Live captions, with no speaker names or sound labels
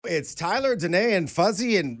It's Tyler, Danae, and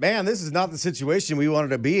Fuzzy. And man, this is not the situation we wanted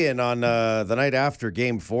to be in on the night after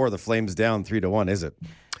Game 4. The Flames down 3-1, is it?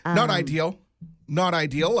 Not ideal. Not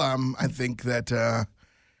ideal. I think that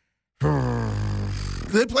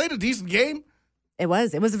they played a decent game. It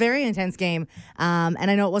was a very intense game. And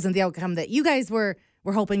I know it wasn't the outcome that you guys were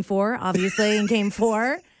hoping for, obviously, in Game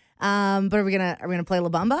 4. But are we gonna play La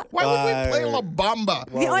Bamba? Why would we play La Bamba?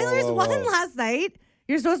 The Oilers won last night.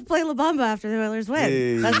 You're supposed to play La Bamba after the Oilers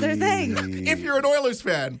win. That's their thing. If you're an Oilers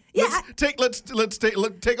fan, Yeah. let's take a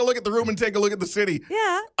look at the room and take a look at the city.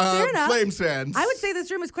 Yeah, fair enough. Flames fans. I would say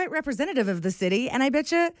this room is quite representative of the city, and I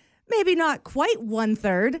bet you maybe not quite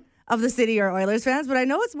 1/3 of the city are Oilers fans, but I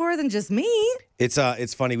know it's more than just me.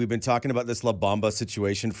 It's funny. We've been talking about this La Bamba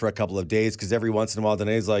situation for a couple of days because every once in a while,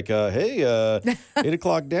 Danae's like, hey, 8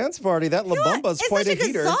 o'clock dance party. That La Bamba's It's quite such a a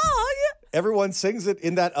heater. good song. Everyone sings it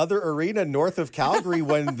in that other arena north of Calgary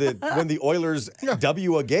when the Oilers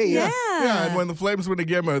W a game. Yeah, and when the Flames win a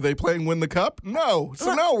game, are they playing Win the Cup? No.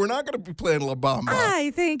 So, no, we're not going to be playing La Bamba.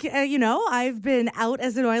 I think, I've been out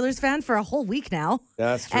as an Oilers fan for a whole week now.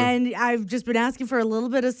 That's true. And I've just been asking for a little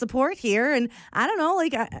bit of support here. And I don't know,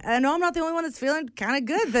 I know I'm not the only one that's feeling kind of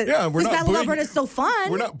good that we're this not Battle of booing- Alberta is so fun.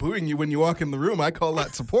 We're not booing you when you walk in the room. I call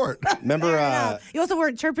that support. Remember? You also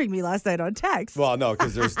weren't chirping me last night on text. Well, no,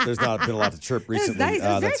 because there's not been a lot to chirp recently. nice. It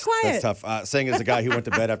was very quiet. That's tough. Saying as a guy who went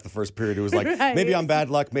to bed after the first period, who was like, Right. maybe I'm bad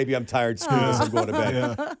luck, maybe I'm tired. Screw this, I'm going to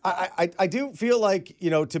bed. I do feel like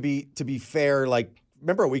to be fair, like.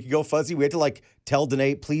 Remember a week ago, Fuzzy, we had to tell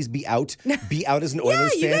Danae, please be out as an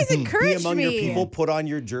Oilers you fan. guys encouraged be among me. your people, put on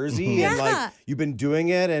your jersey, and you've been doing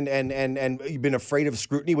it, and you've been afraid of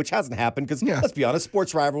scrutiny, which hasn't happened because let's be honest,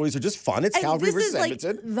 sports rivalries are just fun. It's And Calgary this versus is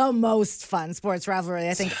Edmonton. the most fun sports rivalry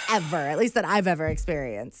I think ever, at least that I've ever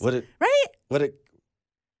experienced. Right?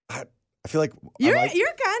 I feel like You're am I- kind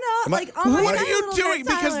of Am I- on my What side are a you little doing? bit,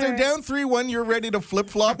 Because they're Tyler. down 3-1, you're ready to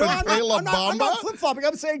flip-flop No, and play La I'm Bamba? not flip-flopping.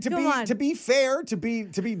 I'm saying Come on. to be fair, to be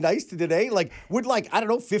nice to today, would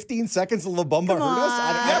 15 seconds of La Bamba hurt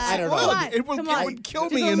us? I don't know. Come on. It would- Come it on. would kill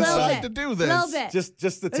Just me a little inside bit. to do this. A little bit. Just the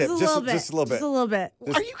Just tip, a little bit. just a little bit. Just a little bit.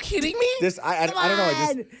 Are you kidding me? I don't know.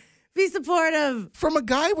 I just Be supportive. From a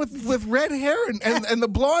guy with red hair and the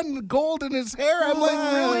blonde gold in his hair, I'm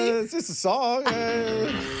like, really? It's just a song.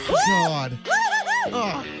 God.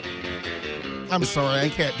 Oh. I'm sorry, I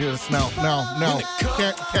can't do this. No.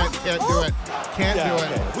 Can't do it. Can't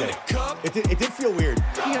do it. Okay. It did feel weird.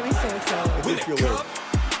 You got me so excited. It did feel weird.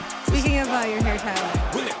 Speaking of your hair,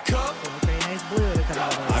 Tyler. Pretty nice blue to come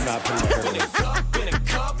out of I'm not putting my hair in.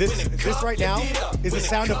 This right now is the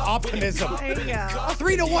sound of optimism. There you go.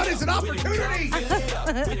 3-1 is an opportunity.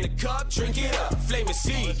 Win the cup, drink it up. Flame and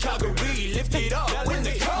sea, Calgary, lift it up. Win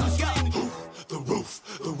the cup.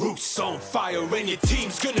 The roof's on fire, and your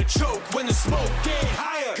team's gonna choke when the smoke get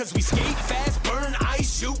higher. Cause we skate fast, burn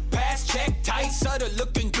ice, shoot past, check tight, Sutter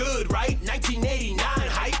looking good, right? 1989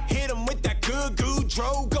 hype, hit 'em with that good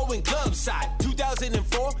Goudreau, going club side.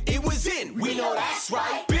 2004, it was in, we know that's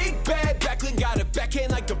right. Big bad Backlund got a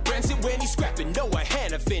backhand like a Branson when he's scrapping. Noah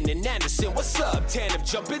Hannafin and Anderson, what's up? Tanev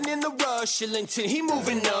jumping in the rush, Shillington, he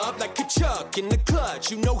moving up like a Chuck in the clutch.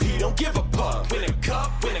 You know he don't give a puck. Win a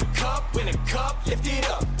cup, win a cup, win a cup, lift it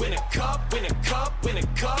up. Win a cup, win a cup, win a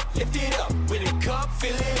cup, lift it up. Win a cup,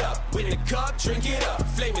 fill it up. Win a cup, drink it up.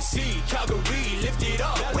 Flame and sea, Calgary, lift it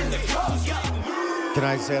up. Win the cup. Can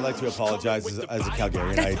I say I'd like to apologize as a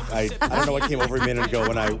Calgarian? I don't know what came over a minute ago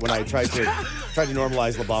when I tried to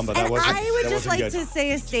normalize La Bamba. That And wasn't I would that just wasn't like good. to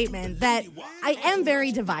say a statement that I am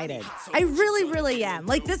very divided. I really, really am.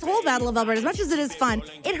 This whole Battle of Alberta, as much as it is fun,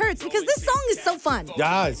 it hurts because this song is so fun.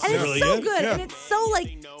 Yeah, it's and it's really so good. good. Yeah. And it's so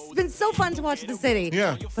it's been so fun to watch the city.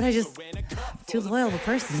 Yeah. But I'm too loyal of a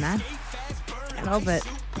person, man. Can't help it.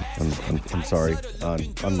 I'm sorry.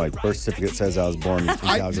 On my birth certificate says I was born in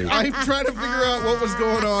Calgary. I'm trying to figure out what was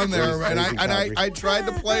going on there, and I tried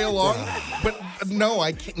to play along, but no,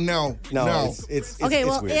 I can't. No. It's Okay,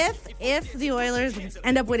 well, weird. if the Oilers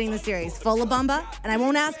end up winning the series, full La Bamba, and I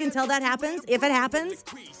won't ask until that happens. If it happens,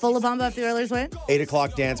 full La Bamba if the Oilers win. 8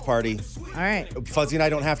 o'clock dance party. All right. Fuzzy and I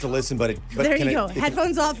don't have to listen, but There you go.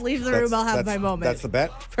 Headphones off, leave the room. I'll have my moment. That's the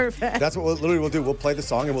bet. Perfect. That's what we'll do. We'll play the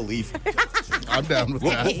song and we'll leave. I'm down with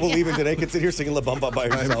that. We'll leave, and today can sit here singing La Bamba by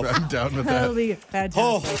herself. I'm down with That'll that. be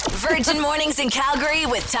fantastic. Virgin Mornings in Calgary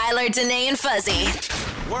with Tyler, Danae, and Fuzzy.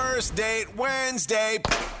 Worst date Wednesday.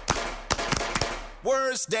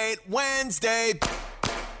 Worst date Wednesday.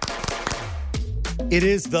 It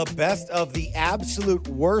is the best of the absolute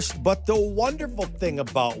worst, but the wonderful thing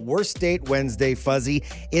about Worst Date Wednesday, Fuzzy,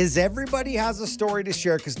 is everybody has a story to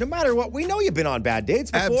share, because no matter what, we know you've been on bad dates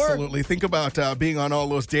before. Absolutely. Think about being on all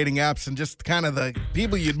those dating apps and just kind of the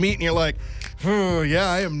people you'd meet and you're like, oh, yeah,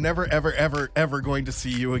 I am never, ever, ever, ever going to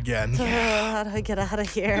see you again. How do I get out of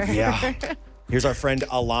here? Yeah. Here's our friend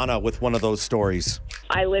Alana with one of those stories.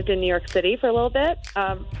 I lived in New York City for a little bit,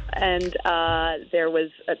 and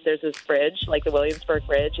there's this bridge, like the Williamsburg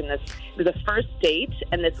Bridge, and it was a first date,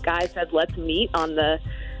 and this guy said, let's meet on the,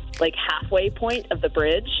 like, halfway point of the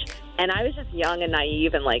bridge. And I was just young and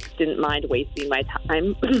naive and, like, didn't mind wasting my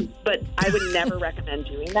time. But I would never recommend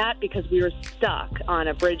doing that because we were stuck on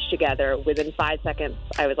a bridge together. Within 5 seconds,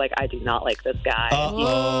 I was like, I do not like this guy.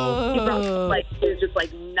 Uh-oh. He was just,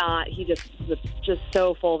 like, not, he just was just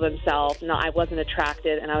so full of himself. No, I wasn't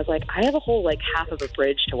attracted. And I was like, I have a whole, like, half of a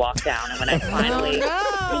bridge to walk down. And when I finally,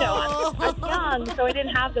 I'm young, so I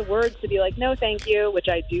didn't have the words to be like, no, thank you, which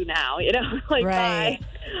I do now, like, Right.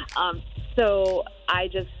 bye. So I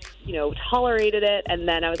just, tolerated it, and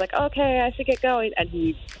then I was like, okay, I should get going. And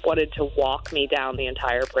he wanted to walk me down the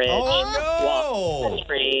entire bridge. Oh, Walk the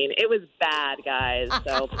train. It was bad, guys.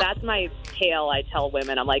 So that's my tale I tell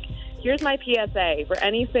women. I'm like, here's my PSA for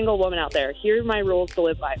any single woman out there. Here's my rules to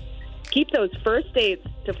live by. Keep those first dates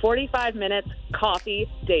to 45 minutes, coffee,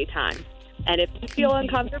 daytime. And if you feel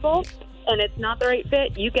uncomfortable and it's not the right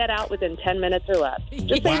fit, you get out within 10 minutes or less.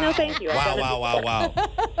 Just say no thank you. Wow.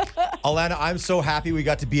 Alana, I'm so happy we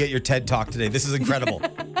got to be at your TED Talk today. This is incredible.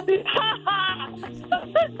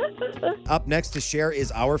 Up next to share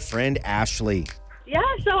is our friend Ashley. Yeah,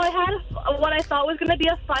 so I had what I thought was going to be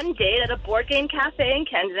a fun date at a board game cafe in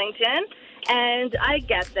Kensington, and I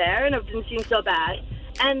get there, and it didn't seem so bad.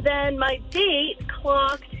 And then my date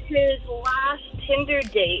clocked his last Tinder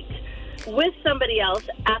date with somebody else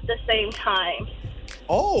at the same time.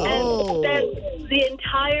 And then the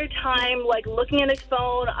entire time, like, looking at his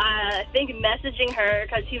phone, I think messaging her,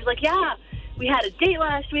 because he was like, yeah, we had a date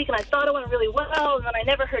last week, and I thought it went really well, and then I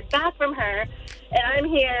never heard back from her. And I'm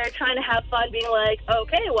here trying to have fun, being like,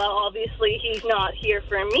 okay, well, obviously he's not here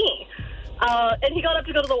for me. And he got up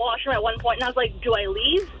to go to the washroom at one point, and I was like, do I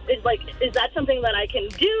leave? Is that something that I can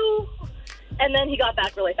do? And then he got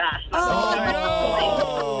back really fast.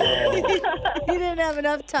 You didn't have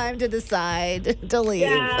enough time to decide to leave.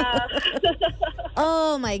 Yeah.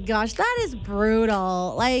 Oh my gosh, that is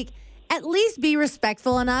brutal. Like, at least be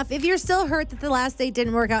respectful enough. If you're still hurt that the last date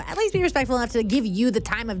didn't work out, at least be respectful enough to give you the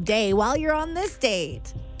time of day while you're on this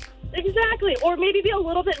date. Exactly. Or maybe be a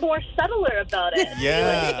little bit more subtler about it.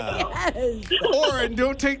 Yeah. Yes. And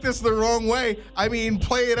don't take this the wrong way. I mean,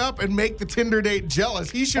 play it up and make the Tinder date jealous.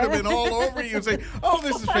 He should have been all over you and say, oh,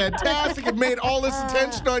 this is fantastic. It made all this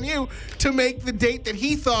attention on you to make the date that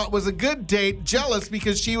he thought was a good date jealous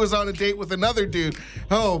because she was on a date with another dude.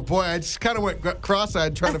 Oh, boy, I just kind of went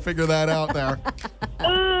cross-eyed trying to figure that out there.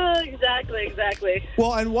 Exactly.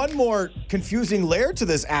 Well, and one more confusing layer to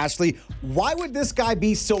this, Ashley. Why would this guy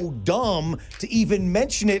be so dumb to even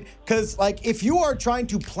mention it? Because, like, if you are trying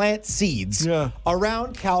to plant seeds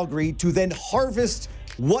around Calgary to then harvest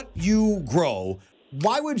what you grow,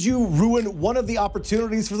 why would you ruin one of the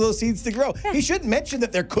opportunities for those seeds to grow? He shouldn't mention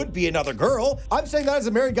that there could be another girl. I'm saying that as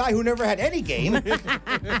a married guy who never had any game.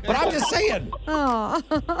 But I'm just saying.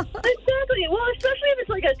 Exactly. Well, especially if it's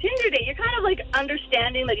like a Tinder date, you're kind of like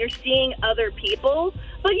understanding that you're seeing other people,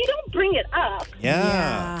 but you don't bring it up.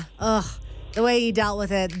 Yeah. Ugh. The way he dealt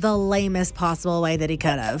with it, the lamest possible way that he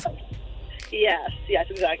could have. Yes,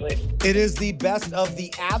 exactly. It is the best of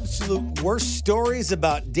the absolute worst stories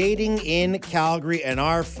about dating in Calgary, and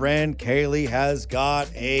our friend Kaylee has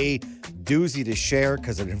got a doozy to share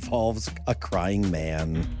because it involves a crying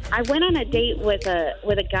man. I went on a date with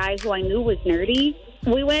a guy who I knew was nerdy.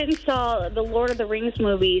 We went and saw the Lord of the Rings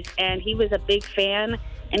movies, and he was a big fan,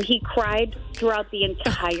 and he cried throughout the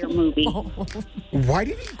entire movie. Why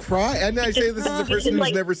did he cry? And I say this is a person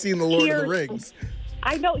who's never seen The Lord of the Rings.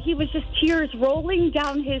 I know, he was just tears rolling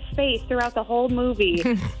down his face throughout the whole movie.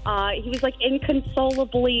 He was like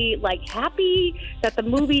inconsolably like happy that the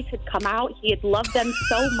movies had come out. He had loved them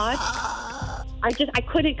so much. I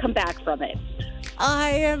couldn't come back from it. I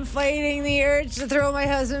am fighting the urge to throw my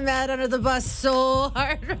husband Matt under the bus so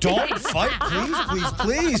hard. Don't fight,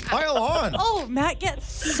 please. Pile on. Oh, Matt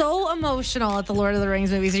gets so emotional at the Lord of the Rings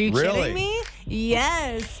movies. Are you kidding me?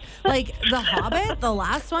 Yes. Like The Hobbit, the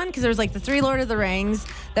last one, because there was like the 3 Lord of the Rings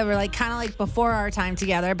that were like kind of like before our time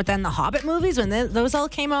together. But then the Hobbit movies, when those all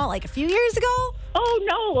came out like a few years ago. Oh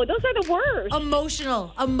no, those are the worst.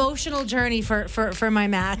 Emotional journey for my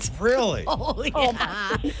Matt. Really? Oh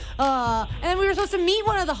yeah. And then we were supposed to meet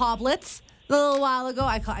one of the hoblets. a little while ago.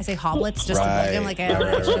 I say hoblets just to bug him like I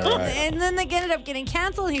already showed. And then they ended up getting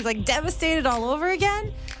canceled, and he's like devastated all over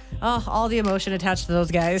again. Oh, all the emotion attached to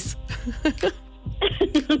those guys.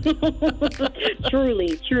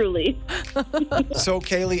 Truly. So,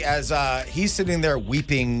 Kaylee, as he's sitting there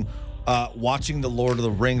weeping, watching The Lord of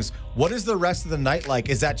the Rings, what is the rest of the night like?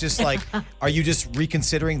 Is that just like, are you just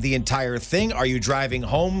reconsidering the entire thing? Are you driving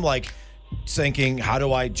home, like, thinking, how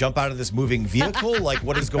do I jump out of this moving vehicle? Like,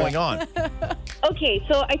 what is going on? Okay,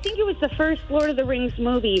 so I think it was the first Lord of the Rings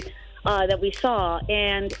movie that we saw,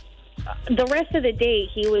 and the rest of the day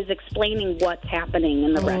he was explaining what's happening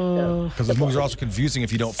in the rest of. Because the movies are also confusing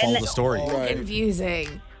if you don't follow the story.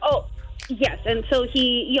 Confusing. Oh, yes, and so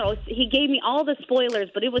he gave me all the spoilers,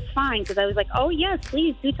 but it was fine because I was like, oh yes,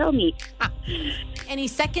 please do tell me. Any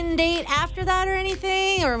second date after that or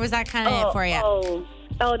anything, or was that kind of it for you?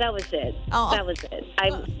 Oh, that was it. That was it. I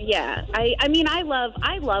mean, I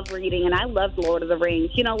love reading, and I love Lord of the Rings.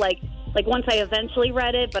 You know, like once I eventually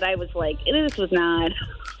read it, but I was like, this was not.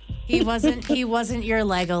 He wasn't your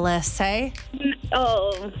Legolas, hey?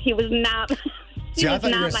 Oh, he was not. See, I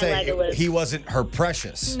thought you were going to say he wasn't her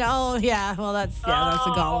precious. No, yeah. Well, that's a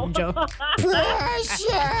Gollum joke. Precious!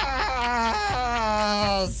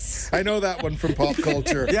 I know that one from pop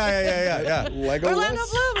culture. Yeah. Legolas? Orlando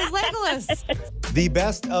Bloom is Legolas. The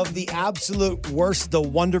best of the absolute worst. The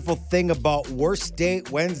wonderful thing about Worst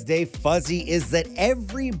Date Wednesday, Fuzzy, is that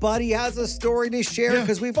everybody has a story to share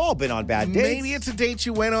because we've all been on bad dates. Maybe it's a date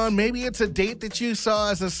you went on. Maybe it's a date that you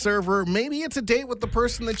saw as a server. Maybe it's a date with the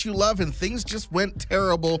person that you love and things just went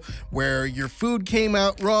terrible, where your food came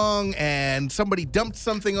out wrong and somebody dumped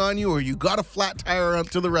something on you, or you got a flat tire up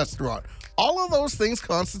to the restaurant. All of those things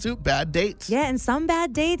constitute bad dates. Yeah, and some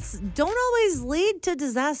bad dates don't always lead to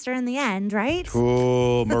disaster in the end, right?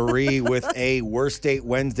 Cool. Marie with a Worst Date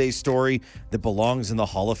Wednesday story that belongs in the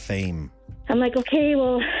Hall of Fame. I'm like, okay,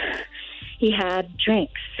 well, he had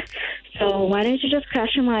drinks. So why don't you just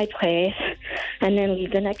crash at my place and then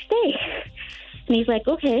leave the next day? And he's like,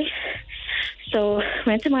 okay. So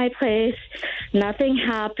went to my place. Nothing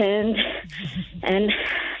happened. And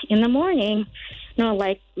in the morning,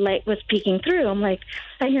 light was peeking through. I'm like,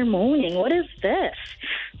 I hear moaning. What is this?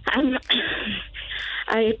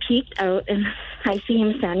 I peeked out and I see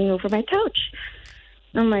him standing over my couch.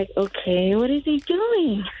 I'm like, okay, what is he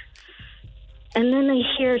doing? And then I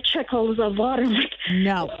hear trickles of water. I'm like,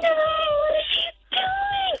 no, what is he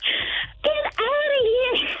doing? Get out of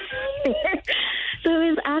here. So he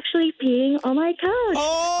was actually peeing on my couch.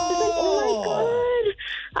 I was like, oh my God.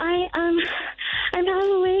 I'm half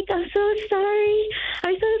awake. I'm so sorry.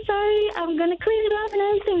 I'm going to clean it up and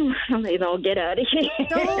everything. I'm like, no, get out of here.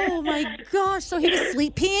 Oh my gosh. So he was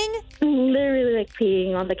sleep peeing? Literally like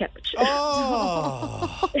peeing on the couch.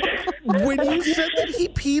 Oh. When you said that he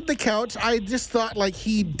peed the couch, I just thought like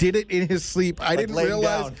he did it in his sleep. I didn't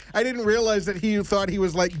realize that he thought he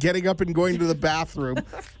was like getting up and going to the bathroom.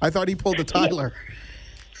 I thought he pulled a Tyler.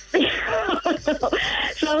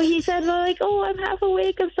 So he said, like, oh, I'm half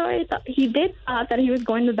awake. I'm sorry. He did thought that he was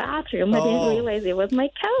going to the bathroom. I didn't realize it was my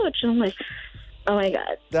couch. And I'm like, oh, my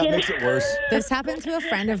God. That makes it worse. This happened to a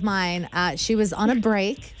friend of mine. She was on a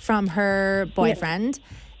break from her boyfriend,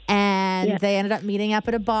 and they ended up meeting up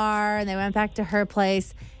at a bar, and they went back to her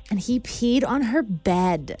place, and he peed on her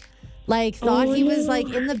bed. Like, thought he was,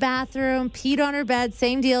 like, in the bathroom, peed on her bed,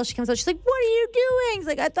 same deal. She comes out, she's like, what are you doing? He's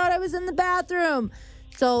like, I thought I was in the bathroom.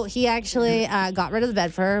 So he actually got rid of the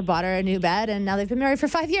bed for her, bought her a new bed, and now they've been married for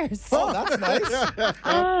 5 years. Oh, that's nice.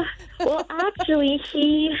 Well, actually,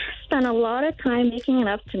 he spent a lot of time making it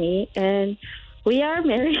up to me, and we are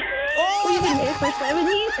married. We've been married for 7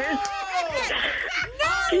 years.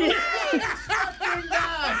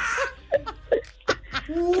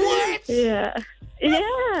 What? Yeah.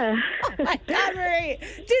 Oh my God, Marie.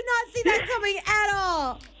 Did not see that coming at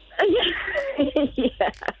all.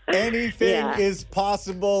 Anything is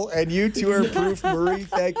possible, and you two are proof. Marie,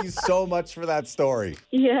 thank you so much for that story.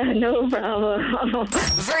 Yeah, no problem.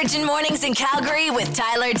 Virgin Mornings in Calgary with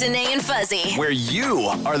Tyler, Danae, and Fuzzy. Where you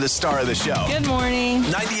are the star of the show. Good morning.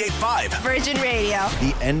 98.5 Virgin Radio.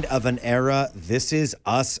 The end of an era. This Is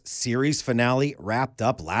Us series finale wrapped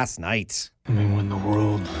up last night. I mean, when the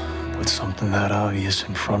world puts something that obvious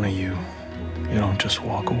in front of you, you don't just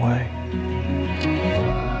walk away.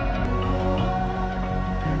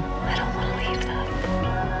 I don't want to leave that.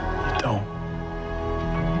 You don't.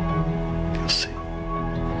 You'll see.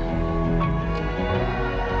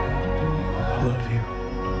 I love you.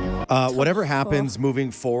 Whatever happens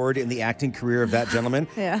moving forward in the acting career of that gentleman,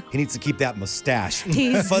 he needs to keep that mustache.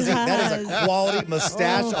 Fuzzy, that is a quality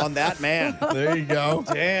mustache on that man. There you go.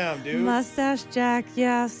 Damn, dude. Mustache Jack,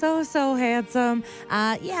 yeah, so handsome.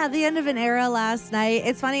 The end of an era last night.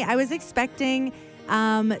 It's funny, I was expecting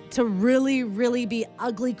to really be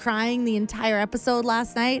ugly crying the entire episode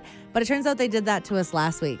last night, but it turns out they did that to us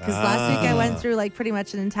last week. Because last week I went through like pretty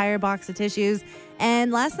much an entire box of tissues,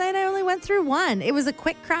 and last night I only went through one. It was a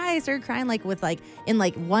quick cry. I started crying in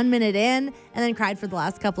 1 minute in, and then cried for the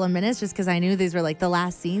last couple of minutes just because I knew these were like the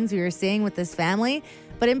last scenes we were seeing with this family.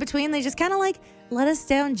 But in between, they just kind of like let us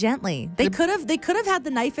down gently. They could have had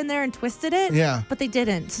the knife in there and twisted it. Yeah. But they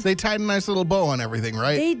didn't. They tied a nice little bow on everything,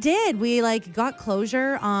 right? They did. We got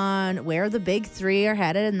closure on where the big three are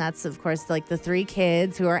headed, and that's of course like the three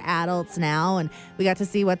kids who are adults now, and we got to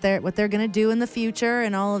see what they're gonna do in the future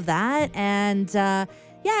and all of that. And it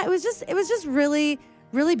was just really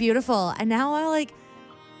beautiful. And now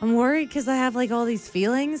I'm worried because I have all these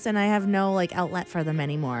feelings and I have no outlet for them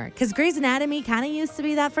anymore. Because Grey's Anatomy kind of used to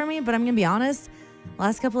be that for me, but I'm gonna be honest, the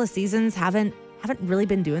last couple of seasons haven't really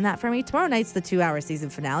been doing that for me. Tomorrow night's the 2-hour season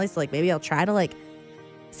finale, so maybe I'll try to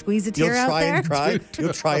squeeze a tear out there. You'll try and cry.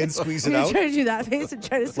 You'll try and squeeze it out. Try to do that face and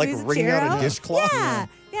try to squeeze a wringing tear out a dishcloth.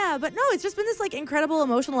 Yeah, but no, it's just been this incredible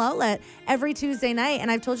emotional outlet every Tuesday night. And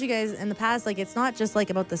I've told you guys in the past, it's not just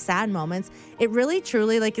about the sad moments. It really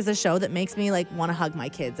truly is a show that makes me want to hug my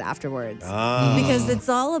kids afterwards. Because it's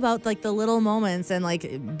all about the little moments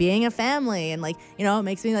and being a family, and it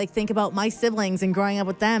makes me think about my siblings and growing up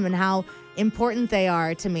with them and how important they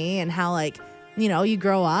are to me, and how you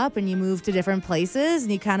grow up and you move to different places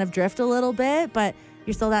and you kind of drift a little bit, but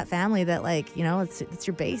you're still that family that it's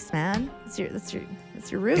your base, man. It's your roots.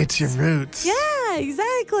 It's your roots. Yeah,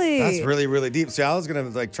 exactly. That's really, really deep. So I was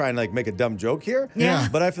going to try and make a dumb joke here. Yeah.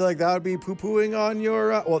 But I feel like that would be poo-pooing on your,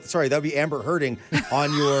 that would be Amber hurting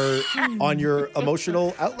on your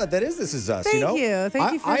emotional outlet. That is This Is Us, Thank you.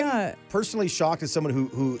 Thank you for I'm that. personally shocked as someone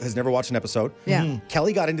who has never watched an episode. Yeah.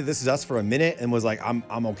 Kelly got into This Is Us for a minute and was like,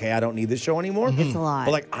 I'm okay. I don't need this show anymore. It's a lot.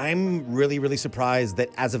 But I'm really, really surprised that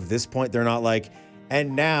as of this point, they're not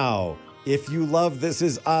and now, if you love This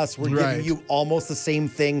Is Us, we're giving you almost the same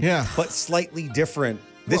thing, but slightly different.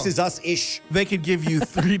 This Is Us-ish. They could give you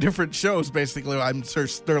 3 different shows, basically. I'm sure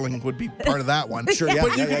Sterling would be part of that one. Sure, yeah.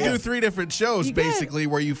 But you can do 3 different shows, basically,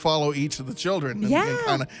 where you follow each of the children.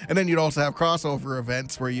 And then you'd also have crossover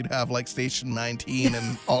events where you'd have, Station 19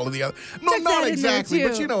 and all of the other. No, not exactly,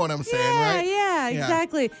 but you know what I'm saying, right? Yeah,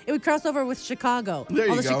 exactly. It would cross over with Chicago. There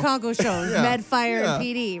you all the go. Chicago shows, Medfire and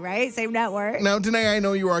PD, right? Same network. Now, Danae, I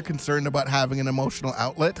know you are concerned about having an emotional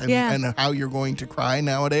outlet and how you're going to cry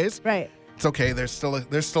nowadays. Right. It's okay. There's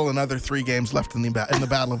still another 3 games left in the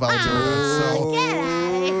Battle of Alberta. So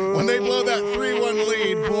when they blow that 3-1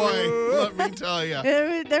 lead, boy, let me tell you,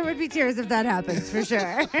 there would be tears if that happens for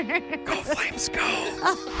sure. Go Flames, go!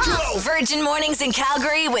 Go! Virgin Mornings in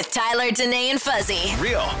Calgary with Tyler, Danae, and Fuzzy.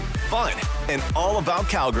 Real, fun, and all about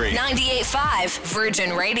Calgary. 98.5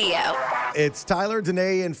 Virgin Radio. It's Tyler,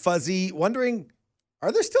 Danae, and Fuzzy wondering,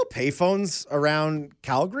 are there still payphones around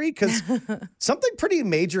Calgary? Because something pretty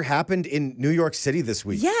major happened in New York City this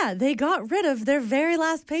week. Yeah, they got rid of their very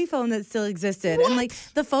last payphone that still existed. What? And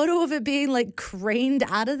the photo of it being craned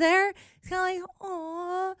out of there, it's kind of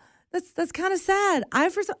aw, that's kind of sad. I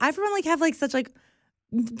for one have such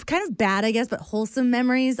kind of bad, I guess, but wholesome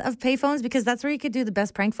memories of payphones, because that's where you could do the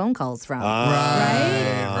best prank phone calls from. Right.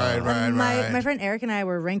 My friend Eric and I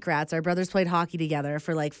were rink rats. Our brothers played hockey together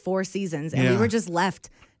for 4 seasons, and we were just left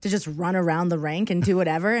to just run around the rink and do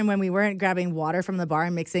whatever. And when we weren't grabbing water from the bar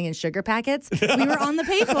and mixing in sugar packets, we were on the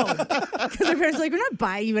payphone. Because our parents were we're not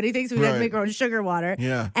buying you anything, so we had to make our own sugar water.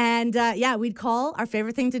 Yeah. And we'd call. Our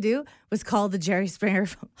favorite thing to do was call the Jerry Springer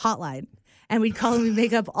hotline. And we'd call and we'd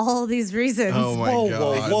make up all these reasons. Oh, my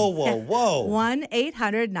God. Whoa.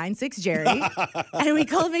 1-800-96-JERRY. And we'd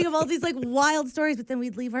call and make up all these wild stories, but then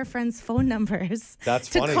we'd leave our friends' phone numbers to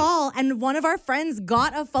funny. Call. And one of our friends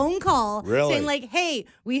got a phone call saying hey,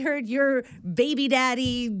 we heard your baby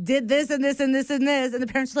daddy did this and this and this and this. And the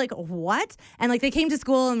parents were like, what? And they came to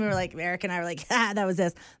school and we were Eric and I were that was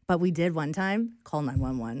this. But we did one time call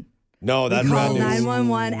 911. No, that's bad news.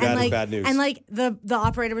 911, that is bad news. And the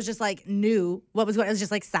operator was just knew what was going. It was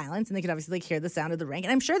just silence, and they could obviously hear the sound of the ring.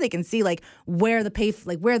 And I'm sure they can see where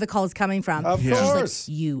the where the call is coming from. Of course,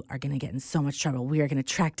 you are gonna get in so much trouble. We are gonna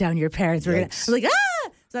track down your parents. We're gonna ah.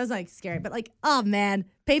 So I was scary, but oh man,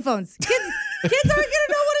 payphones. Kids aren't gonna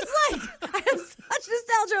know what it's like. I have such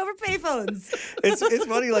nostalgia over payphones. It's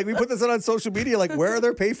funny. Like, we put this on social media. Like, where are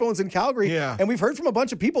there payphones in Calgary? Yeah. And we've heard from a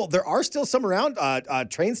bunch of people. There are still some around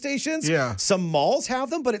train stations. Yeah. Some malls have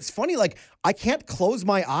them. But it's funny. Like, I can't close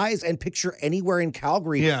my eyes and picture anywhere in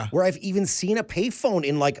Calgary where I've even seen a payphone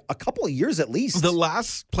in like a couple of years at least. The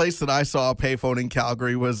last place that I saw a payphone in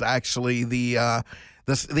Calgary was actually the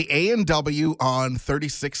A&W on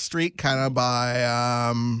 36th Street, kind of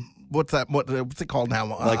by what's it called now?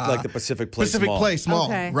 Like the Pacific Place Pacific Mall. Place Mall,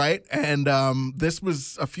 Okay. right? And this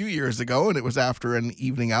was a few years ago, and it was after an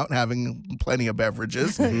evening out and having plenty of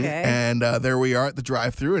beverages. Okay. And there we are at the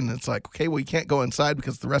drive-thru, and it's like, okay, well, you can't go inside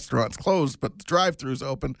because the restaurant's closed, but the drive-thru's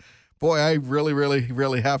open. Boy, I really, really,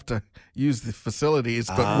 really have to use the facilities,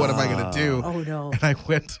 but what am I going to do? Oh, no. And I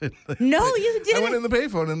went. No, you didn't. I went in the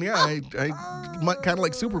payphone, and I kind of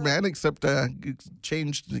like Superman, except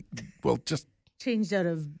changed. Well, just changed out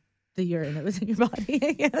of the urine that was in your body,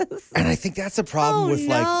 I guess. And I think that's a problem with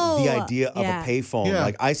like the no. idea of Yeah. a payphone. Yeah.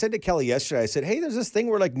 Like I said to Kelly yesterday, I said, hey, there's this thing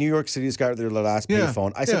where like New York City's got their last Yeah.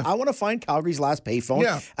 payphone. I said, Yeah. I want to find Calgary's last payphone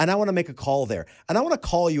Yeah. and I want to make a call there. And I want to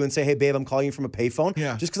call you and say, hey, babe, I'm calling you from a payphone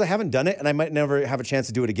Yeah. just because I haven't done it and I might never have a chance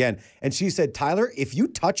to do it again. And she said, Tyler, if you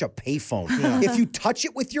touch a payphone, if you touch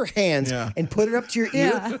it with your hands Yeah. and put it up to your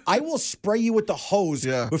Yeah. ear, I will spray you with the hose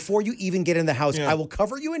Yeah. before you even get in the house. Yeah. I will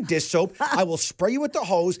cover you in dish soap. I will spray you with the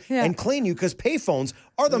hose Yeah. and clean you because payphones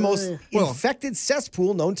are the most Well, infected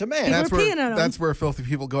cesspool known to man. that's were peeing on 'em. that's where filthy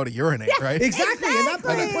people go to urinate, right? Exactly, and that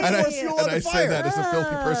puts Exactly. more fuel on I the say fire. that as a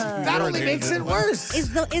filthy person. who That only urinated makes in it one. worse.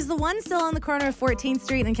 Is the one still on the corner of 14th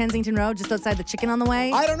Street and Kensington Road, just outside the Chicken on the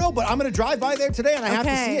Way? I don't know, but I'm going to drive by there today, and I have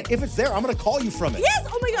to Okay. see it. If it's there, I'm going to call you from it. Yes!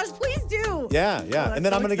 Oh my gosh, please do. Yeah, yeah. Oh, and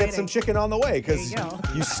then that's I'm so going to get some exciting. chicken on the way because There you go.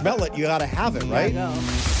 you smell it, you got to have it, right? There you go.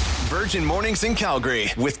 Virgin Mornings in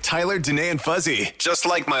Calgary with Tyler, Danae, and Fuzzy. Just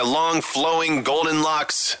like my long, flowing golden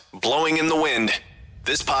locks blowing in the wind.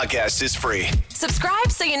 This podcast is free. Subscribe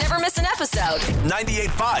so you never miss an episode.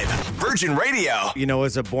 98.5 Virgin Radio. You know,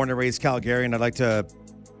 as a born and raised Calgarian, I'd like to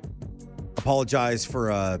apologize for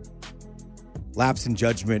a lapse in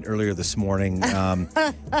judgment earlier this morning.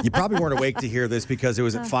 You probably weren't awake to hear this because it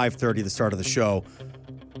was at 5:30, the start of the show.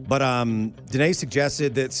 But Danae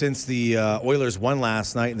suggested that since the Oilers won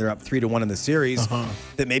last night and they're up 3-1 in the series,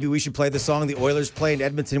 that maybe we should play the song the Oilers play in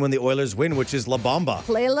Edmonton when the Oilers win, which is La Bamba.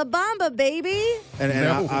 Play La Bamba, baby. And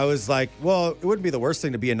No. I was like, well, it wouldn't be the worst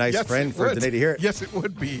thing to be a nice Yes, friend it for would. Danae to hear it. Yes, it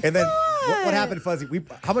would be. And then what happened, Fuzzy?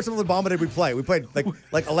 How much of La Bamba did we play? We played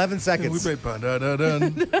like 11 we seconds. played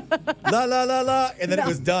ba-da-da-dun. La la la la, and then it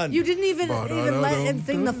was done. You didn't even let him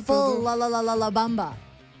sing the full La La La La La Bamba.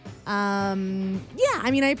 Yeah,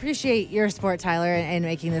 I mean, I appreciate your support, Tyler, and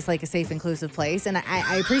making this like a safe, inclusive place. And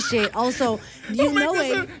I appreciate also Don't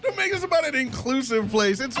make this about an inclusive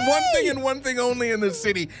place. It's one thing and one thing only in the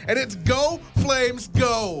city, and it's go Flames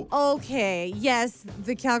go. Okay, yes,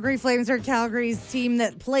 the Calgary Flames are Calgary's team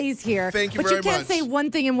that plays here. Thank you but very you can't much. say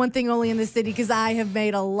one thing and one thing only in the city because I have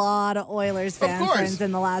made a lot of Oilers fan course. friends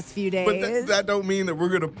in the last few days. But that don't mean that we're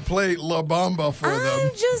going to play La Bamba for I'm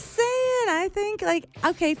them. just saying. I think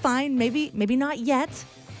okay, fine, maybe not yet.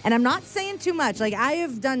 And I'm not saying too much. Like, I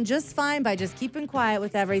have done just fine by just keeping quiet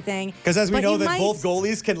with everything. Because as we But know you that might- both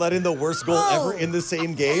goalies can let in the worst goal Oh, ever in the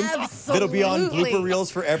same game. That'll be on absolutely. blooper reels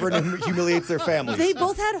forever and humiliates their families. They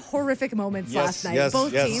both had horrific moments Yes, last night, yes,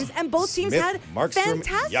 both yes. teams. And both teams Smith, had Markstrom,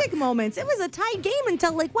 fantastic yuck. moments. It was a tight game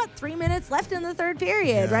until, 3 minutes left in the third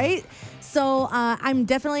period, right? So I'm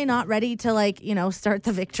definitely not ready to, start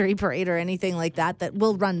the victory parade or anything like that. That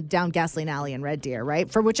will run down Gasoline Alley in Red Deer, right?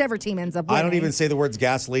 For whichever team ends up winning. I don't even say the words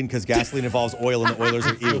gasoline because gasoline involves oil and the Oilers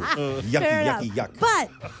are ew. Yucky, Fair enough. yucky, yuck.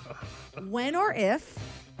 But when or if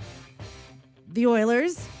the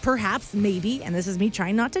Oilers, perhaps, maybe, and this is me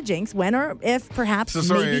trying not to jinx, when or if perhaps, So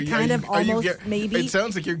sorry, maybe, almost, maybe. It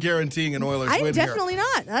sounds like you're guaranteeing an Oilers I'm win definitely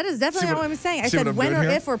not. That is definitely See not what- what I'm saying. I see what said I'm when doing or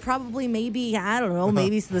here? if or probably maybe, I don't know,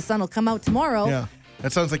 maybe the sun will come out tomorrow. here. Yeah.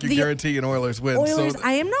 That sounds like you're The guaranteeing an Oilers win. Oilers, so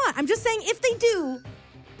I am not. I'm just saying if they do,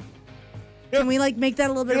 can we make that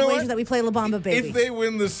a little bit You of know wager what? that we play La Bamba, baby? if they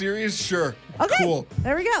win the series, sure. Okay. Cool.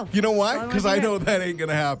 There we go. You know That's why? all I Because wanted I to know hear. that ain't going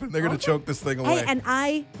to happen. They're going to choke this thing away. Hey, and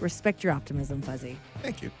I respect your optimism, Fuzzy.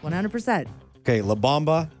 Thank you. 100%. Okay, La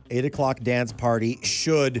Bamba, 8 o'clock dance party,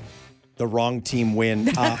 should the wrong team win.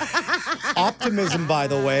 Optimism, by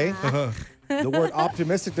the way. The word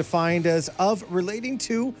optimistic defined as of relating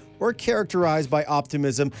to or characterized by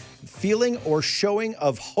optimism, feeling or showing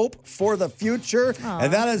of hope for the future.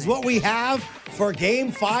 And that is what we have for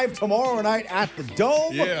Game 5 tomorrow night at the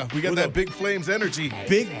Dome. Yeah, we got that Big Flames energy.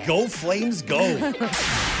 Big Go Flames Go.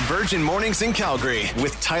 Virgin Mornings in Calgary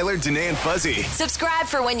with Tyler, Danae, and Fuzzy. Subscribe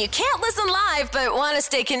for when you can't listen live but want to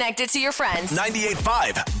stay connected to your friends.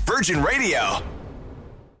 98.5 Virgin Radio.